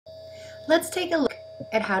Let's take a look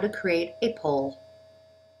at how to create a poll.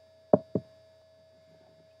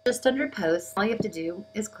 Just under posts, all you have to do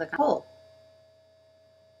is click on poll.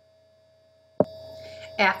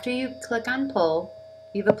 After you click on poll,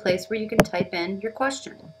 you have a place where you can type in your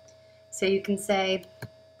question. So you can say,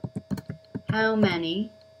 how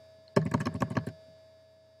many,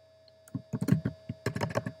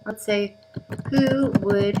 let's say, who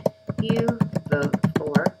would you vote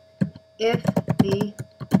for if the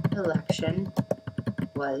election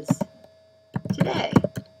was today?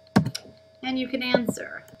 And you can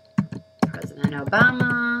answer President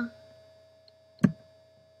Obama,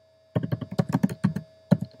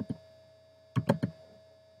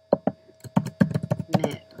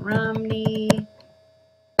 Mitt Romney.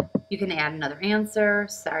 You can add another answer.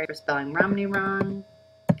 Sorry for spelling Romney wrong.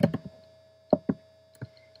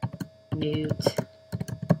 Newt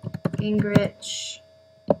Gingrich.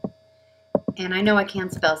 And I know I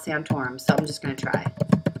can't spell Santorum, so I'm just going to try.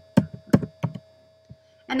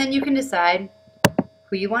 And then you can decide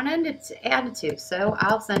who you want to add it to. So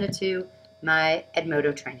I'll send it to my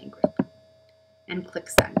Edmodo training group and click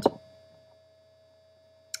send.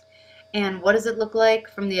 And what does it look like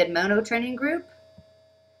from the Edmodo training group?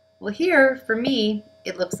 Well, here for me,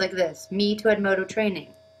 it looks like this, me to Edmodo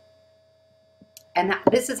training. And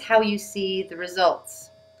this is how you see the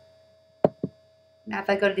results. Now if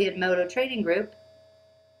I go to the Edmodo training group,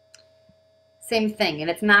 same thing, and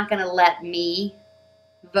it's not going to let me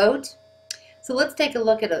vote. So let's take a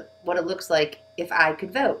look at what it looks like if I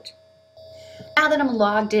could vote. Now that I'm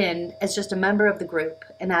logged in as just a member of the group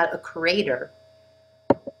and not a creator,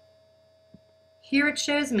 here it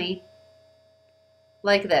shows me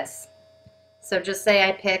like this. So just say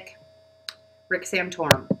I pick Rick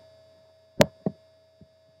Santorum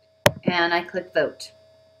and I click vote.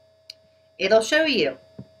 It'll show you.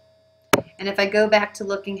 And if I go back to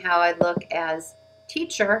looking how I look as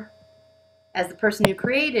teacher, as the person who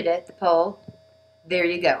created it, the poll, there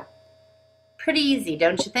you go. Pretty easy,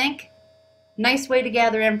 don't you think? Nice way to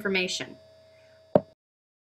gather information.